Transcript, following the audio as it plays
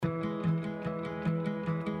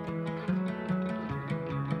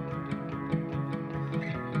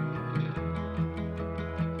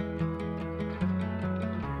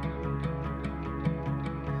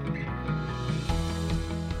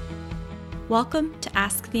Welcome to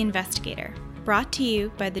Ask the Investigator, brought to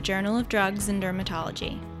you by the Journal of Drugs and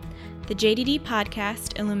Dermatology. The JDD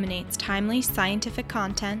podcast illuminates timely scientific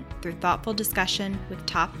content through thoughtful discussion with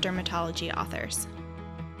top dermatology authors.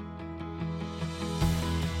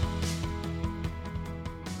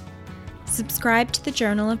 Subscribe to the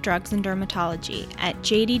Journal of Drugs and Dermatology at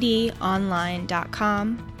jddonline.com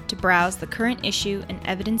to browse the current issue and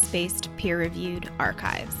evidence-based peer-reviewed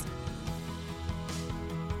archives.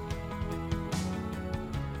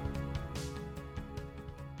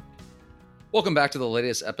 Welcome back to the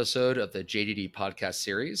latest episode of the JDD podcast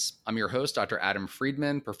series. I'm your host, Dr. Adam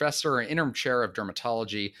Friedman, professor and interim chair of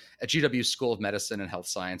dermatology at GW School of Medicine and Health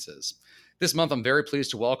Sciences. This month, I'm very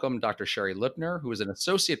pleased to welcome Dr. Sherry Lipner, who is an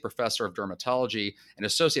associate professor of dermatology and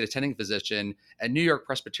associate attending physician at New York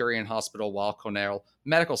Presbyterian Hospital Weill Cornell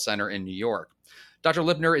Medical Center in New York. Dr.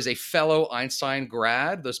 Lipner is a fellow Einstein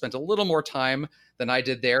grad, though spent a little more time than I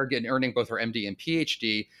did there, earning both her MD and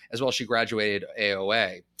PhD, as well as she graduated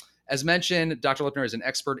AOA. As mentioned, Dr. Lipner is an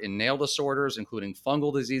expert in nail disorders, including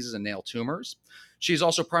fungal diseases and nail tumors. She's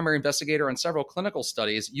also a primary investigator on several clinical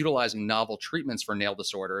studies utilizing novel treatments for nail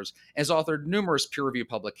disorders and has authored numerous peer-reviewed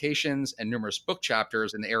publications and numerous book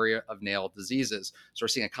chapters in the area of nail diseases. So we're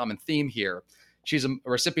seeing a common theme here. She's a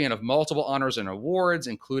recipient of multiple honors and awards,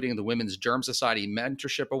 including the Women's Derm Society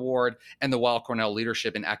Mentorship Award and the Weill Cornell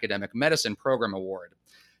Leadership in Academic Medicine Program Award.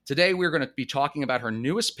 Today, we're going to be talking about her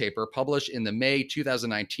newest paper published in the May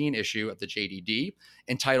 2019 issue of the JDD,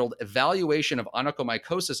 entitled Evaluation of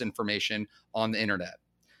Onychomycosis Information on the Internet.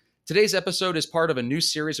 Today's episode is part of a new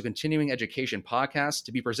series of continuing education podcasts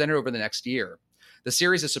to be presented over the next year. The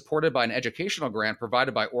series is supported by an educational grant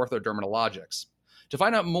provided by OrthoDermatologics. To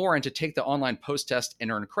find out more and to take the online post-test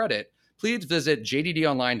and earn credit, please visit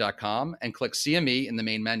jddonline.com and click CME in the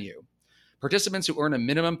main menu. Participants who earn a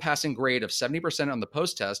minimum passing grade of 70% on the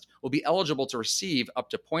post-test will be eligible to receive up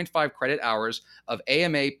to 0.5 credit hours of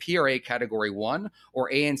AMA PRA Category 1 or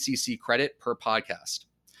ANCC credit per podcast.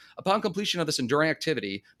 Upon completion of this enduring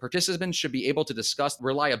activity, participants should be able to discuss the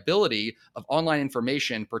reliability of online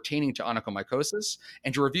information pertaining to onychomycosis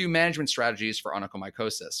and to review management strategies for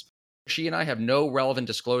onychomycosis. She and I have no relevant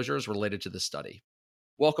disclosures related to this study.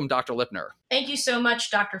 Welcome, Dr. Lipner. Thank you so much,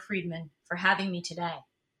 Dr. Friedman, for having me today.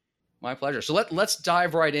 My pleasure. So let's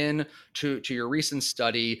dive right in to your recent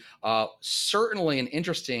study. Certainly an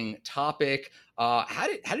interesting topic. How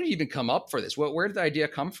did you even come up for this? Where did the idea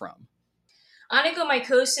come from?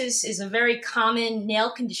 Onychomycosis is a very common nail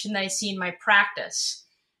condition that I see in my practice.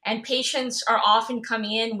 And patients are often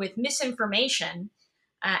coming in with misinformation.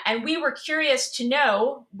 And we were curious to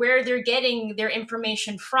know where they're getting their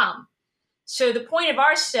information from. So the point of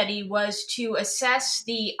our study was to assess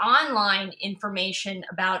the online information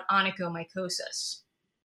about onychomycosis.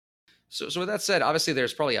 So with that said, obviously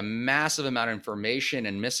there's probably a massive amount of information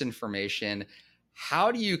and misinformation.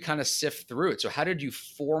 How do you kind of sift through it? So how did you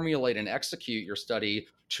formulate and execute your study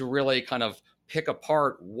to really kind of pick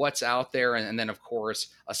apart what's out there and then, of course,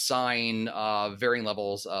 assign varying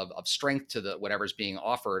levels of strength to whatever's being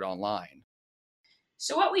offered online?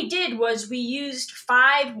 So what we did was we used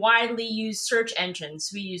 5 widely used search engines.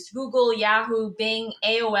 We used Google, Yahoo, Bing,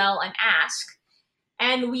 AOL, and Ask.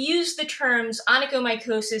 And we used the terms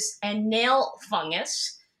onychomycosis and nail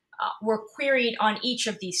fungus were queried on each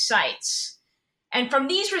of these sites. And from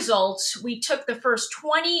these results, we took the first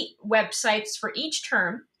 20 websites for each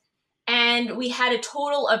term, and we had a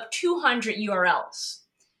total of 200 URLs.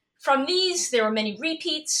 From these, there were many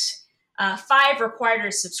repeats, 5 required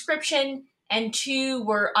a subscription, and 2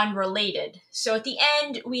 were unrelated. So at the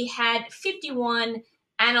end, we had 51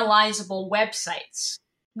 analyzable websites.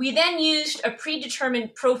 We then used a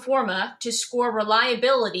predetermined proforma to score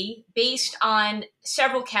reliability based on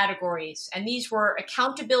several categories, and these were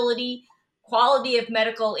accountability, quality of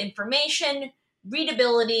medical information,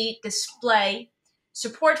 readability, display,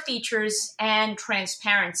 support features, and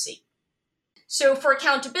transparency. So for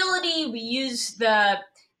accountability, we used the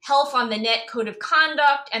Health on the Net Code of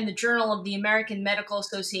Conduct and the Journal of the American Medical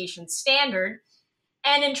Association Standard.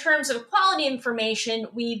 And in terms of quality information,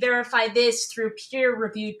 we verify this through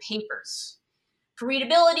peer-reviewed papers. For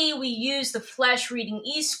readability, we use the Flesch Reading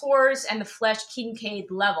E-scores and the Flesch Kincaid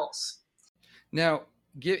levels. Now,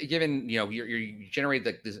 given you generate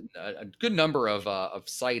a good number of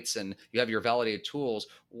sites and you have your validated tools,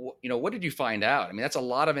 what did you find out? I mean, that's a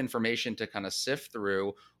lot of information to kind of sift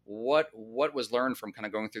through. What was learned from kind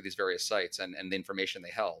of going through these various sites and the information they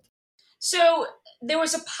held? So there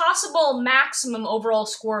was a possible maximum overall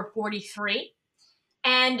score of 43.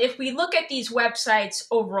 And if we look at these websites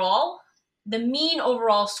overall, the mean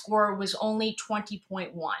overall score was only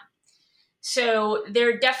 20.1. So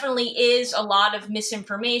there definitely is a lot of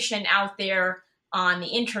misinformation out there on the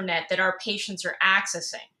internet that our patients are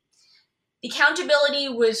accessing. The accountability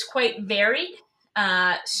was quite varied.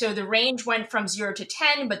 So the range went from 0 to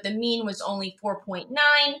 10, but the mean was only 4.9.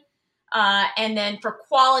 And then for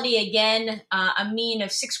quality, again, a mean of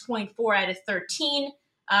 6.4 out of 13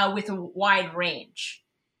 with a wide range.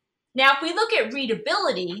 Now, if we look at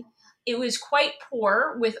readability, it was quite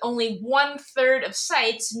poor, with only 1/3 of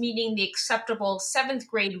sites meeting the acceptable 7th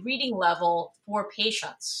grade reading level for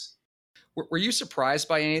patients. Were you surprised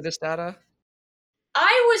by any of this data?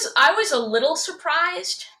 I was a little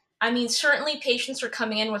surprised. I mean, certainly patients are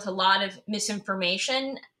coming in with a lot of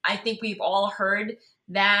misinformation. I think we've all heard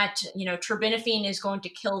that, terbinafine is going to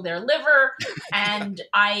kill their liver. And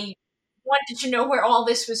I wanted to know where all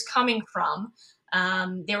this was coming from.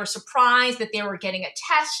 They were surprised that they were getting a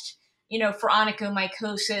test, for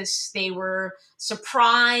onychomycosis. They were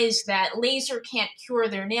surprised that laser can't cure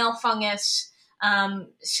their nail fungus.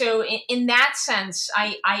 So in that sense,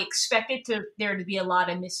 I expected there to be a lot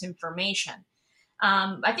of misinformation.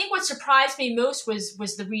 I think what surprised me most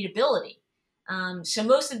was the readability. So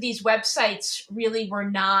most of these websites really were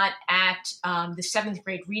not at the 7th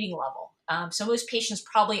grade reading level. So most patients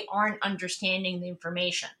probably aren't understanding the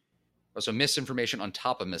information. So misinformation on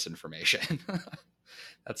top of misinformation.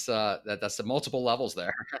 That's the multiple levels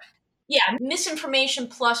there. Yeah, misinformation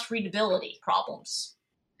plus readability problems.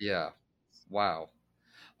 Yeah. Wow.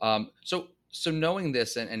 So knowing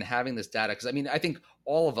this and having this data, because I mean, I think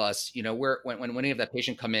all of us, when any of that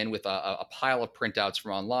patient come in with a pile of printouts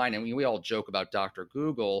from online, and we all joke about Dr.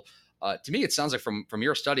 Google. To me, it sounds like from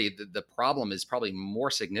your study, the problem is probably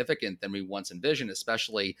more significant than we once envisioned,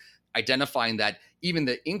 especially identifying that even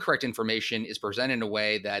the incorrect information is presented in a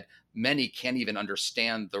way that many can't even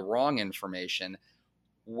understand the wrong information.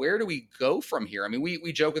 Where do we go from here? I mean,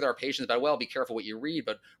 we joke with our patients about, well, be careful what you read,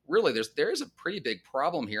 but really there is a pretty big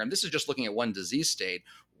problem here. And this is just looking at one disease state.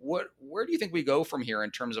 Where do you think we go from here in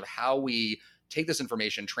terms of how we take this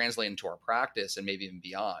information, translate into our practice, and maybe even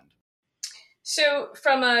beyond? So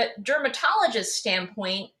from a dermatologist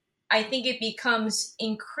standpoint, I think it becomes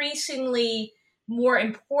increasingly more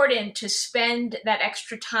important to spend that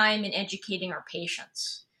extra time in educating our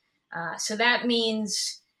patients. So that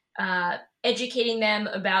means educating them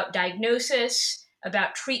about diagnosis,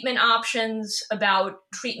 about treatment options, about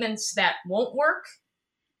treatments that won't work,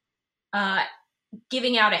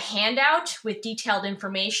 giving out a handout with detailed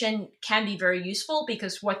information can be very useful,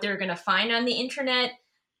 because what they're going to find on the internet,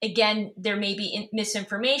 again, there may be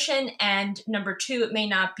misinformation, and number two, it may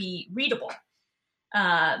not be readable.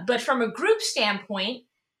 But from a group standpoint,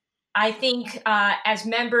 I think as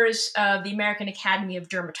members of the American Academy of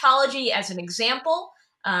Dermatology, as an example,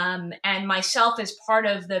 and myself as part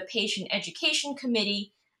of the patient education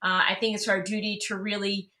committee, I think it's our duty to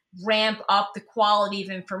really ramp up the quality of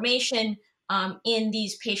information in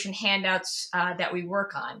these patient handouts that we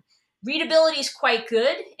work on. Readability is quite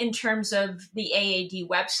good in terms of the AAD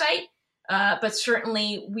website, but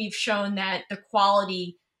certainly we've shown that the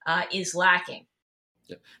quality is lacking.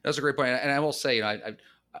 Yeah, that's a great point. And I will say,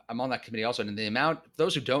 I'm on that committee also, and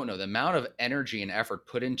those who don't know, the amount of energy and effort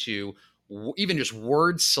put into even just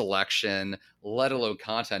word selection, let alone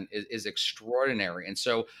content, is extraordinary. And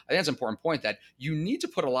so I think that's an important point, that you need to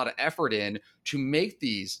put a lot of effort in to make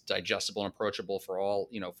these digestible and approachable for all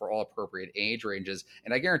appropriate age ranges.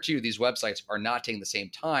 And I guarantee you, these websites are not taking the same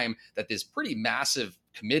time that this pretty massive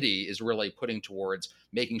committee is really putting towards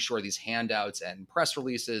making sure these handouts and press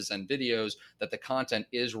releases and videos, that the content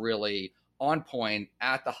is really on point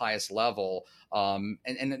at the highest level. And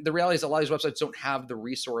the reality is a lot of these websites don't have the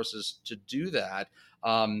resources to do that.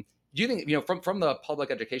 Do you think, from the public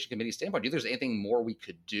education committee standpoint, do you think there's anything more we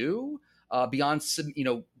could do beyond,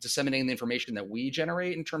 disseminating the information that we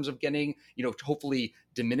generate in terms of getting, hopefully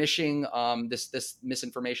diminishing this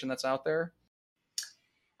misinformation that's out there?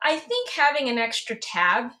 I think having an extra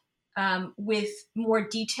tab with more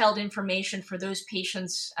detailed information for those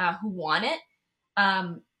patients who want it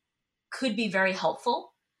could be very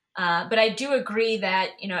helpful. But I do agree that,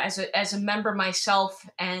 as a member myself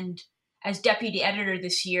and as deputy editor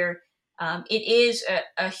this year, it is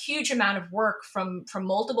a huge amount of work from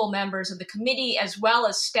multiple members of the committee as well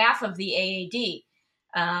as staff of the AAD.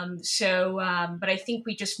 But I think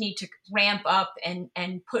we just need to ramp up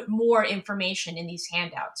and put more information in these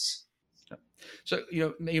handouts. So,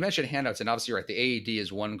 you mentioned handouts, and obviously, right, the AAD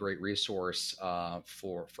is one great resource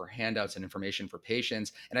for handouts and information for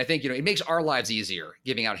patients. And I think, it makes our lives easier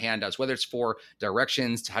giving out handouts, whether it's for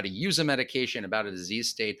directions to how to use a medication, about a disease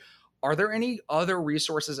state. Are there any other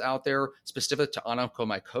resources out there specific to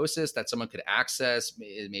onychomycosis that someone could access,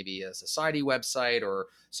 maybe a society website or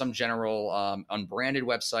some general unbranded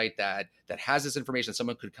website that has this information that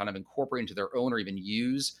someone could kind of incorporate into their own or even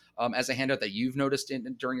use as a handout that you've noticed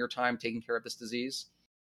during your time taking care of this disease?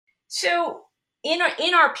 So in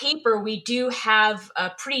our paper, we do have a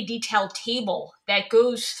pretty detailed table that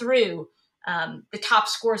goes through the top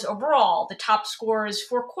scores overall, the top scores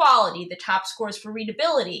for quality, the top scores for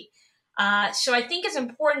readability. So I think it's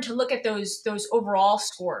important to look at those overall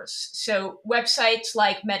scores. So websites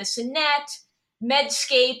like Medicine.net,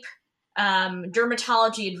 Medscape,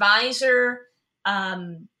 Dermatology Advisor,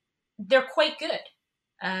 they're quite good.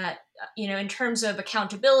 In terms of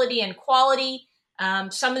accountability and quality,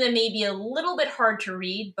 some of them may be a little bit hard to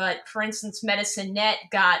read, but for instance, Medicine.net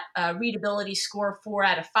got a readability score 4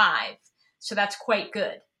 out of 5. So that's quite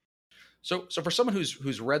good. So for someone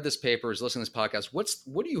who's read this paper, is listening to this podcast,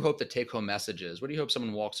 what do you hope the take-home message is? What do you hope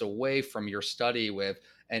someone walks away from your study with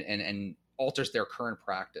and alters their current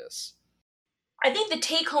practice? I think the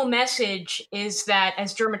take-home message is that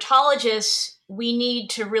as dermatologists, we need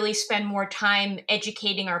to really spend more time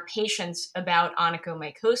educating our patients about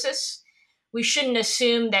onychomycosis. We shouldn't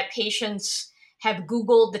assume that patients have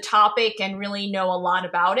Googled the topic and really know a lot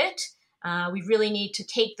about it. We really need to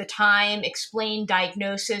take the time, explain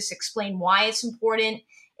diagnosis, explain why it's important,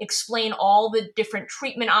 explain all the different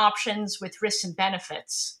treatment options with risks and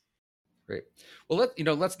benefits. Great. Well,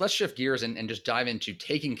 let's shift gears and just dive into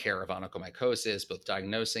taking care of onychomycosis, both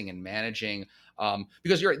diagnosing and managing,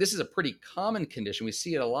 because you're right, this is a pretty common condition. We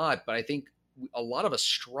see it a lot, but I think a lot of us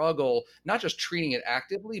struggle not just treating it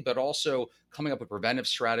actively, but also coming up with preventive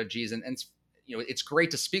strategies. And it's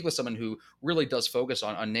great to speak with someone who really does focus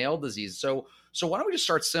on nail disease. So why don't we just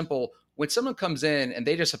start simple? When someone comes in and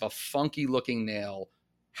they just have a funky looking nail,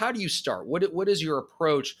 how do you start? What is your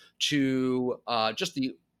approach to just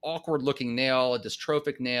the awkward looking nail, a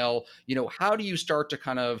dystrophic nail? How do you start to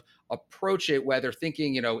kind of approach it, whether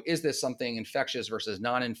thinking, is this something infectious versus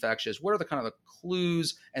non-infectious? What are the kind of the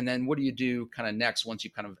clues? And then what do you do kind of next once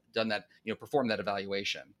you've kind of done that, perform that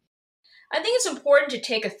evaluation? I think it's important to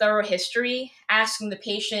take a thorough history, asking the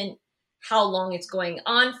patient how long it's going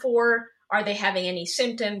on for. Are they having any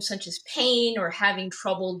symptoms such as pain or having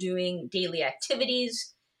trouble doing daily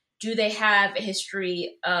activities? Do they have a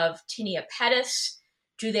history of tinea pedis?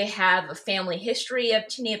 Do they have a family history of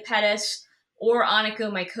tinea pedis or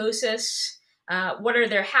onychomycosis? What are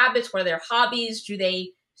their habits? What are their hobbies? Do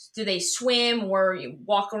they swim or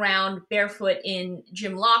walk around barefoot in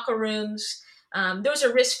gym locker rooms? Those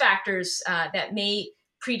are risk factors that may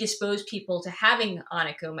predispose people to having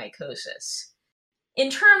onychomycosis. In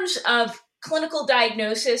terms of clinical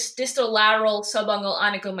diagnosis, distal lateral subungual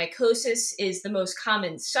onychomycosis is the most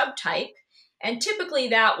common subtype, and typically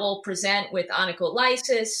that will present with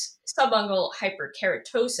onycholysis, subungual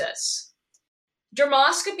hyperkeratosis.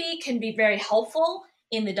 Dermoscopy can be very helpful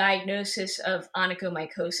in the diagnosis of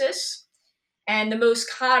onychomycosis, and the most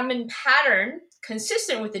common pattern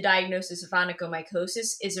consistent with the diagnosis of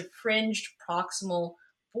onychomycosis is a fringed proximal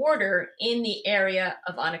border in the area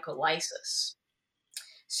of onycholysis.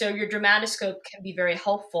 So your dermatoscope can be very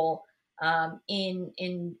helpful in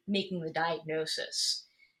making the diagnosis.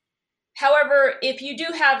 However, if you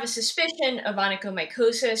do have a suspicion of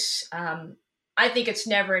onychomycosis, I think it's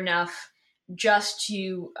never enough just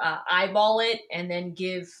to eyeball it and then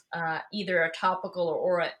give either a topical or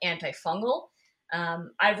oral antifungal.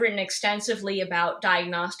 I've written extensively about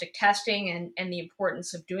diagnostic testing and the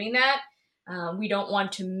importance of doing that. We don't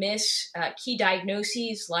want to miss key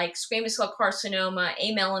diagnoses like squamous cell carcinoma,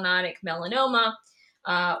 amelanotic melanoma,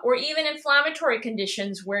 or even inflammatory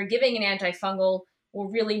conditions where giving an antifungal will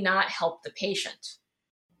really not help the patient.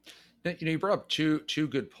 You brought up two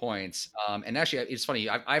good points. And actually, it's funny,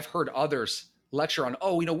 I've heard others lecture on,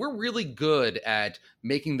 we're really good at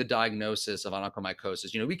making the diagnosis of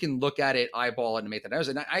onychomycosis. We can look at it, eyeball it, and make that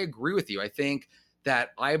diagnosis. And I agree with you. I think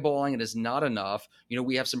that eyeballing it is not enough.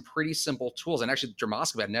 We have some pretty simple tools, and actually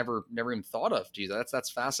dermoscopy I've never even thought of. Geez,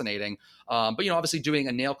 that's fascinating. But obviously doing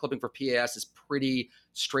a nail clipping for PAS is pretty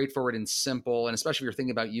straightforward and simple. And especially if you're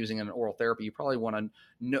thinking about using an oral therapy, you probably want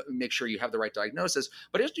to make sure you have the right diagnosis.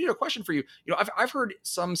 But just a question for you. I've heard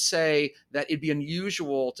some say that it'd be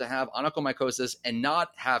unusual to have onychomycosis and not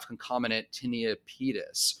have concomitant tinea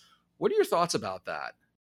pedis. What are your thoughts about that?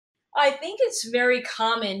 I think it's very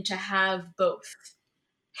common to have both.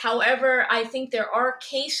 However, I think there are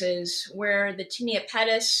cases where the tinea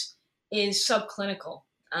pedis is subclinical.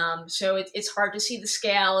 So it's hard to see the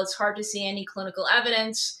scale. It's hard to see any clinical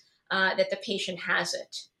evidence that the patient has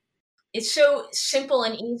it. it's so simple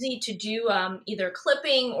and easy to do either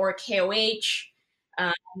clipping or KOH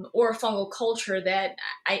or fungal culture that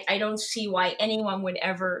I don't see why anyone would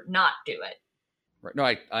ever not do it. Right.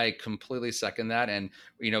 No, I completely second that. And,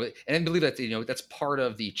 and I believe that, that's part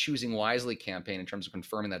of the Choosing Wisely campaign in terms of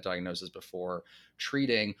confirming that diagnosis before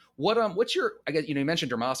treating. What's your, I guess, you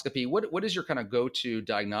mentioned dermoscopy. What is your kind of go-to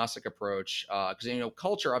diagnostic approach? Because,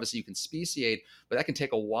 culture, obviously you can speciate, but that can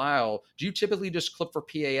take a while. Do you typically just clip for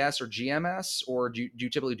PAS or GMS, or do you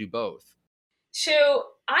typically do both? So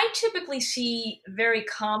I typically see very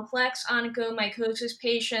complex onychomycosis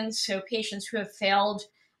patients, so patients who have failed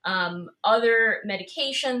other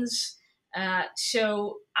medications.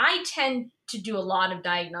 So I tend to do a lot of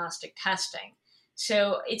diagnostic testing.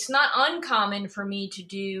 So it's not uncommon for me to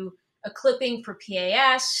do a clipping for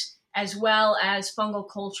PAS as well as fungal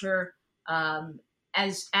culture and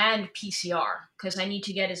PCR, because I need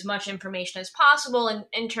to get as much information as possible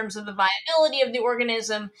in terms of the viability of the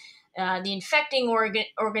organism, the infecting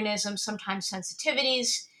organism, sometimes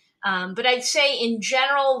sensitivities. But I'd say in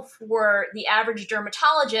general, for the average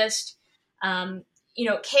dermatologist,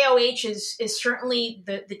 KOH is certainly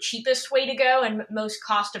the cheapest way to go and most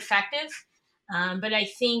cost effective. But I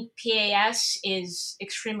think PAS is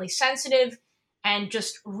extremely sensitive and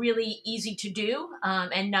just really easy to do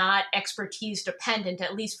and not expertise dependent,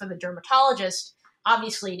 at least for the dermatologist.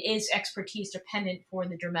 Obviously, it is expertise dependent for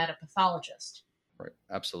the dermatopathologist. Right.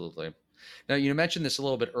 Absolutely. Now, you mentioned this a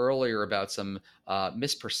little bit earlier about some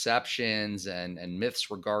misperceptions and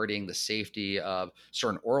myths regarding the safety of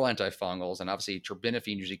certain oral antifungals. And obviously,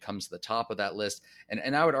 terbinafine usually comes to the top of that list.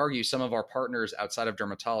 And I would argue some of our partners outside of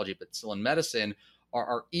dermatology, but still in medicine,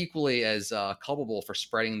 are equally as culpable for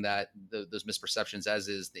spreading those misperceptions as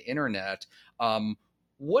is the internet.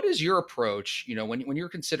 What is your approach, when you're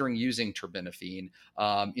considering using terbinafine?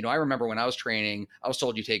 I remember when I was training, I was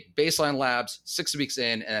told you take baseline labs 6 weeks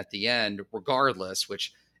in and at the end, regardless,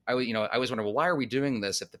 which I always wonder, well, why are we doing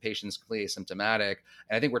this if the patient's completely asymptomatic?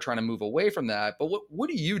 And I think we're trying to move away from that. But what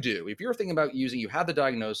do you do? If you're thinking about you have the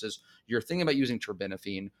diagnosis, you're thinking about using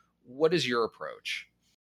terbinafine, what is your approach?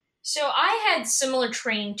 So I had similar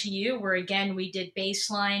training to you, where again, we did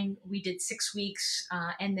baseline, we did 6 weeks,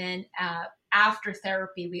 and then after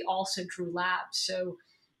therapy, we also drew labs. So,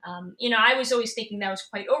 I was always thinking that was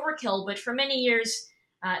quite overkill, but for many years,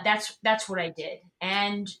 that's what I did.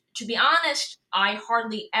 And to be honest, I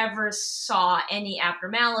hardly ever saw any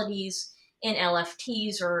abnormalities in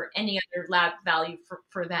LFTs or any other lab value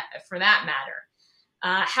for that matter.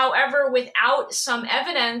 However, without some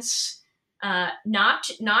evidence not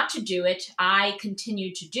to do it, I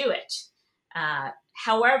continued to do it.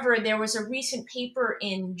 However, there was a recent paper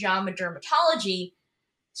in JAMA Dermatology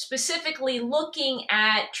specifically looking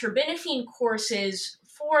at terbinafine courses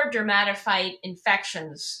for dermatophyte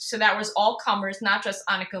infections. So that was all comers, not just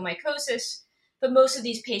onychomycosis, but most of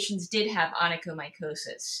these patients did have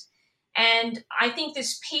onychomycosis. And I think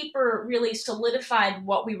this paper really solidified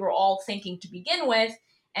what we were all thinking to begin with,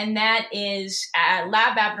 and that is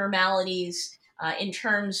lab abnormalities in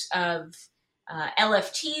terms of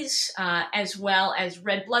LFTs, as well as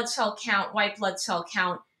red blood cell count, white blood cell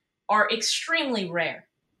count, are extremely rare.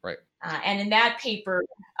 Right. And in that paper,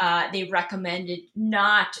 they recommended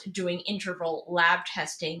not doing interval lab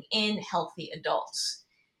testing in healthy adults.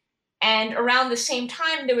 And around the same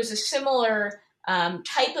time, there was a similar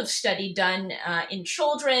type of study done in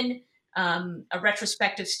children, a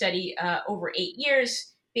retrospective study over 8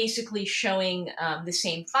 years, basically showing the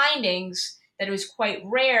same findings, that it was quite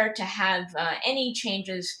rare to have any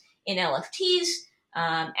changes in LFTs,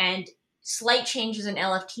 and slight changes in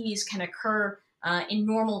LFTs can occur in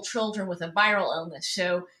normal children with a viral illness.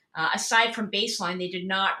 So aside from baseline, they did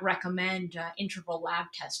not recommend interval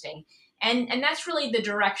lab testing. And that's really the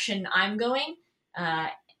direction I'm going,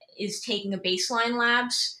 is taking a baseline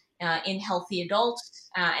labs in healthy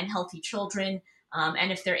adults and healthy children.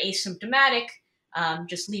 And if they're asymptomatic,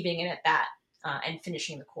 just leaving it at that and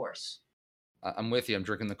finishing the course. I'm with you. I'm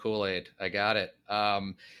drinking the Kool-Aid. I got it.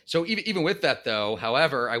 So even with that, though,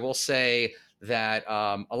 however, I will say that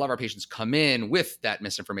a lot of our patients come in with that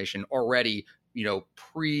misinformation already,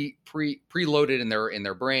 preloaded in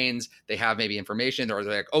their brains. They have maybe information, or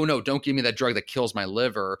they're like, oh no, don't give me that drug that kills my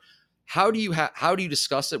liver. How do you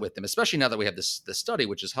discuss it with them, especially now that we have this study,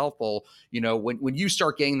 which is helpful? When you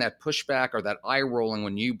start getting that pushback or that eye rolling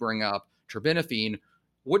when you bring up terbinafine,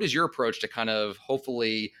 what is your approach to kind of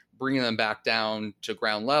hopefully bringing them back down to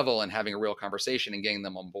ground level and having a real conversation and getting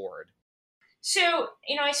them on board? So,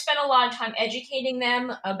 I spent a lot of time educating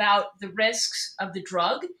them about the risks of the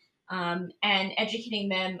drug, and educating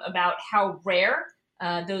them about how rare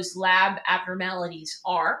those lab abnormalities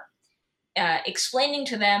are. explaining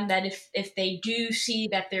to them that if they do see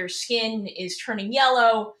that their skin is turning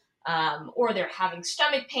yellow or they're having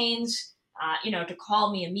stomach pains, to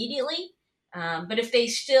call me immediately. But if they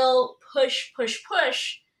still push,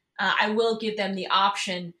 I will give them the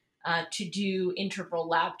option to do interval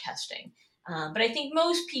lab testing. But I think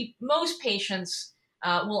most patients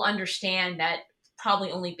will understand that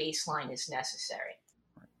probably only baseline is necessary.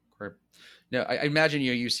 Great. Now, I imagine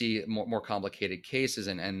you see more complicated cases,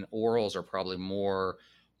 and orals are probably more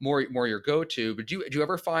your go-to. But do you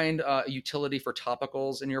ever find utility for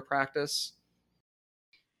topicals in your practice?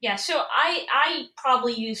 Yeah, so I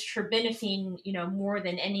probably use terbinafine, more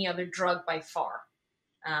than any other drug by far.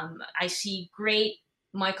 I see great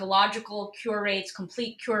mycological cure rates,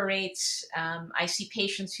 complete cure rates. I see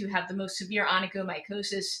patients who have the most severe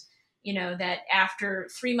onychomycosis, that after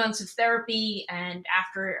 3 months of therapy and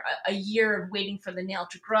after a year of waiting for the nail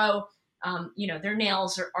to grow, their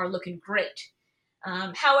nails are looking great.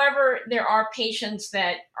 However, there are patients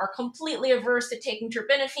that are completely averse to taking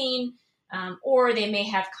terbinafine, or they may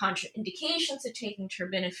have contraindications to taking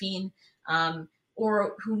terbinafine,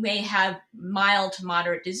 or who may have mild to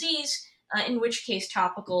moderate disease, in which case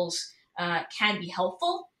topicals can be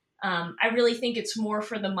helpful. I really think it's more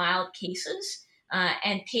for the mild cases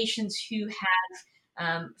and patients who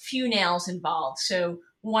have few nails involved, so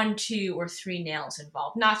 1, 2, or 3 nails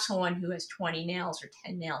involved, not someone who has 20 nails or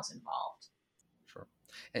 10 nails involved. Sure.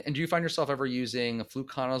 And do you find yourself ever using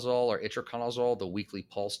fluconazole or itraconazole, the weekly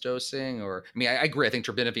pulse dosing? Or, I mean, I agree. I think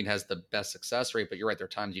terbinafine has the best success rate, but you're right. There are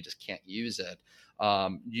times you just can't use it.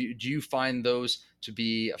 Do you find those to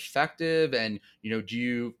be effective? And,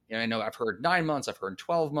 I know I've heard 9 months, I've heard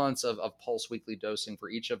 12 months of pulse weekly dosing for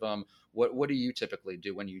each of them. What do you typically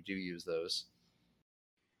do when you do use those?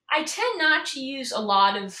 I tend not to use a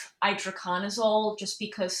lot of itraconazole just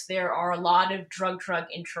because there are a lot of drug-drug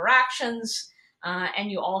interactions,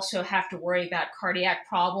 and you also have to worry about cardiac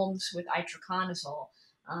problems with itraconazole.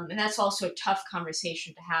 And that's also a tough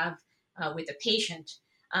conversation to have with a patient.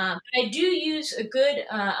 But I do use a good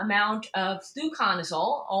amount of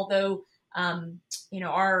fluconazole, although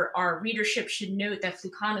our readership should note that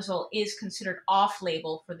fluconazole is considered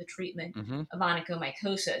off-label for the treatment Mm-hmm. of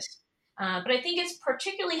onychomycosis. But I think it's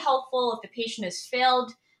particularly helpful if the patient has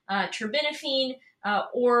failed terbinafine,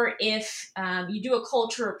 or if you do a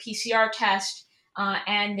culture or PCR test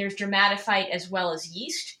and there's dermatophyte as well as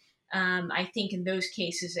yeast. I think in those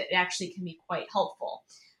cases it actually can be quite helpful.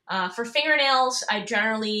 For fingernails, I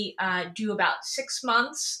generally do about 6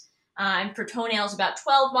 months, and for toenails about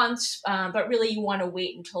 12 months, but really you want to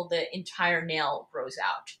wait until the entire nail grows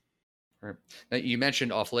out. Right. Now, you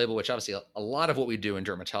mentioned off-label, which obviously a lot of what we do in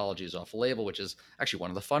dermatology is off-label, which is actually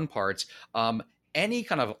one of the fun parts. Any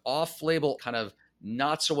kind of off-label, kind of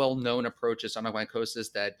not so well-known approaches to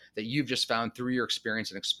onychomycosis that you've just found through your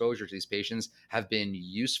experience and exposure to these patients have been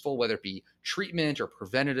useful, whether it be treatment or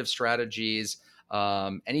preventative strategies,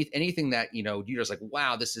 anything that you're just like,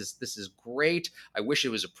 wow, this is great. I wish it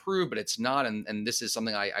was approved, but it's not, and this is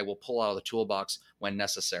something I will pull out of the toolbox when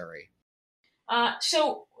necessary.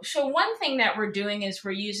 So one thing that we're doing is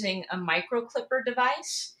we're using a microclipper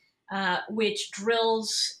device, which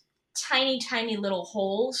drills tiny little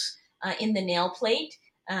holes in the nail plate.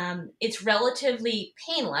 It's relatively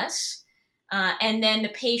painless, and then the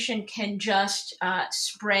patient can just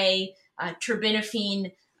spray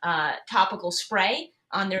terbinafine topical spray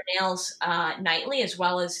on their nails nightly as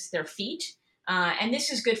well as their feet. And this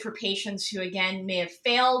is good for patients who, again, may have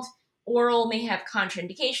failed oral, may have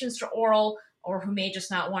contraindications to oral, or who may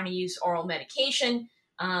just not want to use oral medication,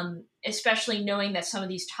 especially knowing that some of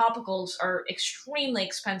these topicals are extremely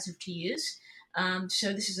expensive to use.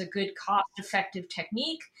 So this is a good cost-effective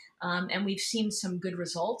technique, and we've seen some good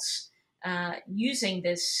results using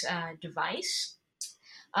this device.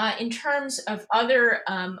 In terms of other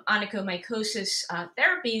onychomycosis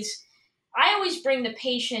therapies, I always bring the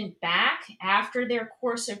patient back after their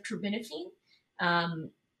course of terbinafine.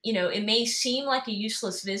 It may seem like a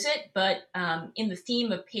useless visit, but in the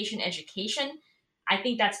theme of patient education, I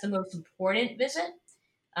think that's the most important visit.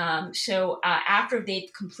 So after they've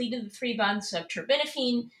completed the 3 months of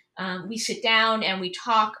terbinafine, we sit down and we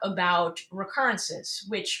talk about recurrences,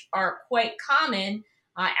 which are quite common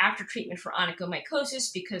after treatment for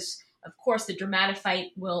onychomycosis because, of course, the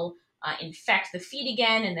dermatophyte will infect the feet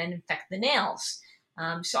again and then infect the nails.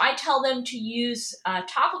 So I tell them to use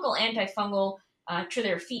topical antifungal to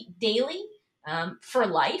their feet daily for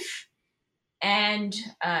life, and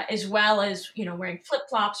as well as wearing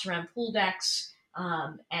flip-flops around pool decks,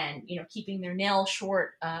 and keeping their nails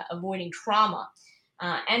short, avoiding trauma.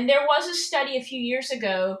 And there was a study a few years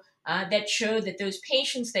ago that showed that those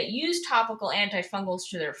patients that use topical antifungals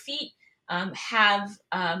to their feet have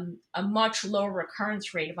a much lower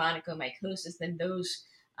recurrence rate of onychomycosis than those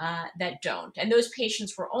that don't. And those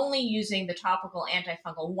patients were only using the topical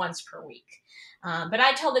antifungal once per week. But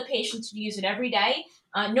I tell the patients to use it every day,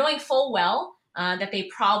 knowing full well that they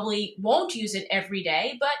probably won't use it every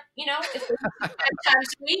day. But, if they use it 5 times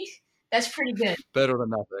a week, that's pretty good. Better than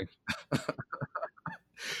nothing.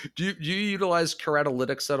 Do you utilize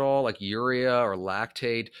keratolytics at all, like urea or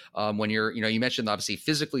lactate, when you're, you mentioned obviously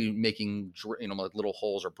physically making, like little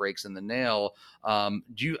holes or breaks in the nail.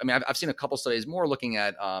 I've seen a couple studies more looking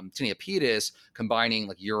at tinea pedis, combining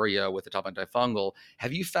like urea with the topical antifungal.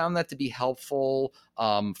 Have you found that to be helpful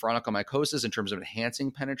for onychomycosis in terms of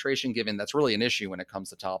enhancing penetration, given that's really an issue when it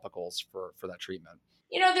comes to topicals for that treatment?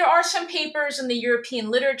 There are some papers in the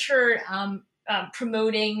European literature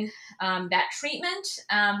promoting that treatment.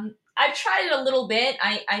 I've tried it a little bit.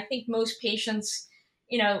 I think most patients,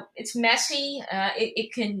 it's messy.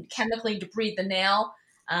 It can chemically debride the nail.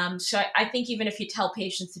 So I think even if you tell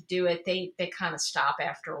patients to do it, they kind of stop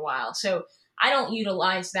after a while. So I don't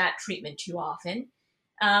utilize that treatment too often.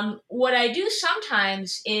 What I do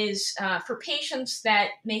sometimes is for patients that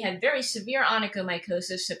may have very severe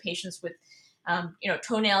onychomycosis, so patients with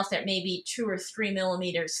toenails that may be 2 or 3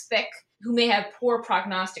 millimeters thick, who may have poor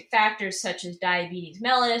prognostic factors such as diabetes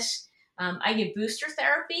mellitus. I give booster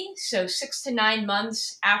therapy, so 6 to 9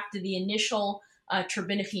 months after the initial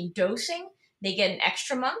terbinafine dosing, they get an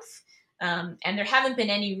extra month. And there haven't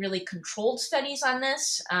been any really controlled studies on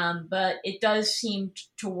this, but it does seem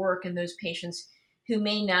to work in those patients who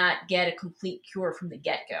may not get a complete cure from the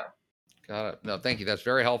get-go. Got it. No, thank you. That's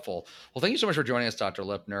very helpful. Well, thank you so much for joining us, Dr.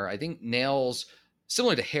 Lipner. I think nails,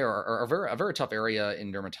 similar to hair, are a very tough area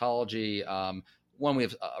in dermatology. One, we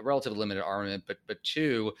have a relatively limited armament, but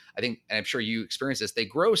two, I think, and I'm sure you experience this, they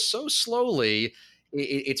grow so slowly,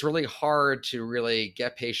 it's really hard to really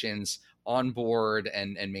get patients on board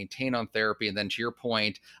and maintain on therapy. And then to your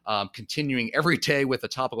point, continuing every day with a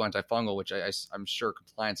topical antifungal, which I'm sure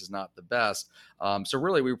compliance is not the best. So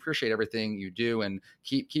really, we appreciate everything you do and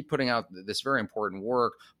keep putting out this very important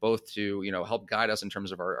work, both to help guide us in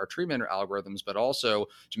terms of our treatment algorithms, but also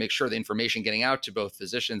to make sure the information getting out to both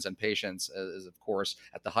physicians and patients is, of course,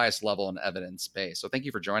 at the highest level and evidence-based. So thank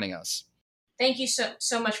you for joining us. Thank you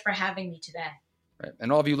so much for having me today. Right.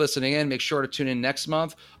 And all of you listening in, make sure to tune in next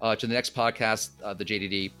month to the next podcast, the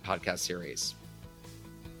JDD podcast series.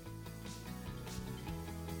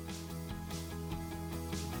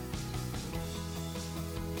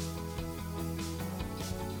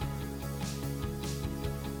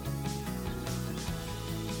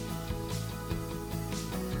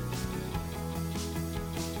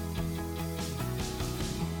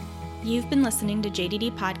 You've been listening to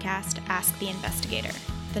JDD Podcast Ask the Investigator,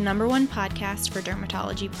 the #1 podcast for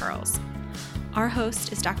dermatology pearls. Our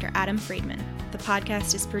host is Dr. Adam Friedman. The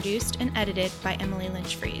podcast is produced and edited by Emily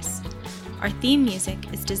Lynch-Fries. Our theme music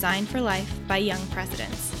is Designed for Life by Young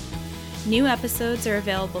Presidents. New episodes are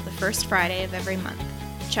available the first Friday of every month.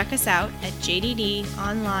 Check us out at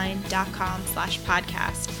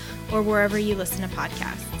jddonline.com/podcast or wherever you listen to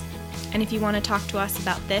podcasts. And if you want to talk to us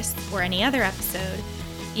about this or any other episode,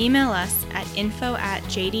 email us at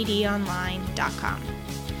info@jddonline.com.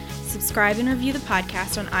 Subscribe and review the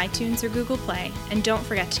podcast on iTunes or Google Play, and don't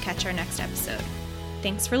forget to catch our next episode.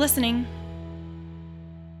 Thanks for listening.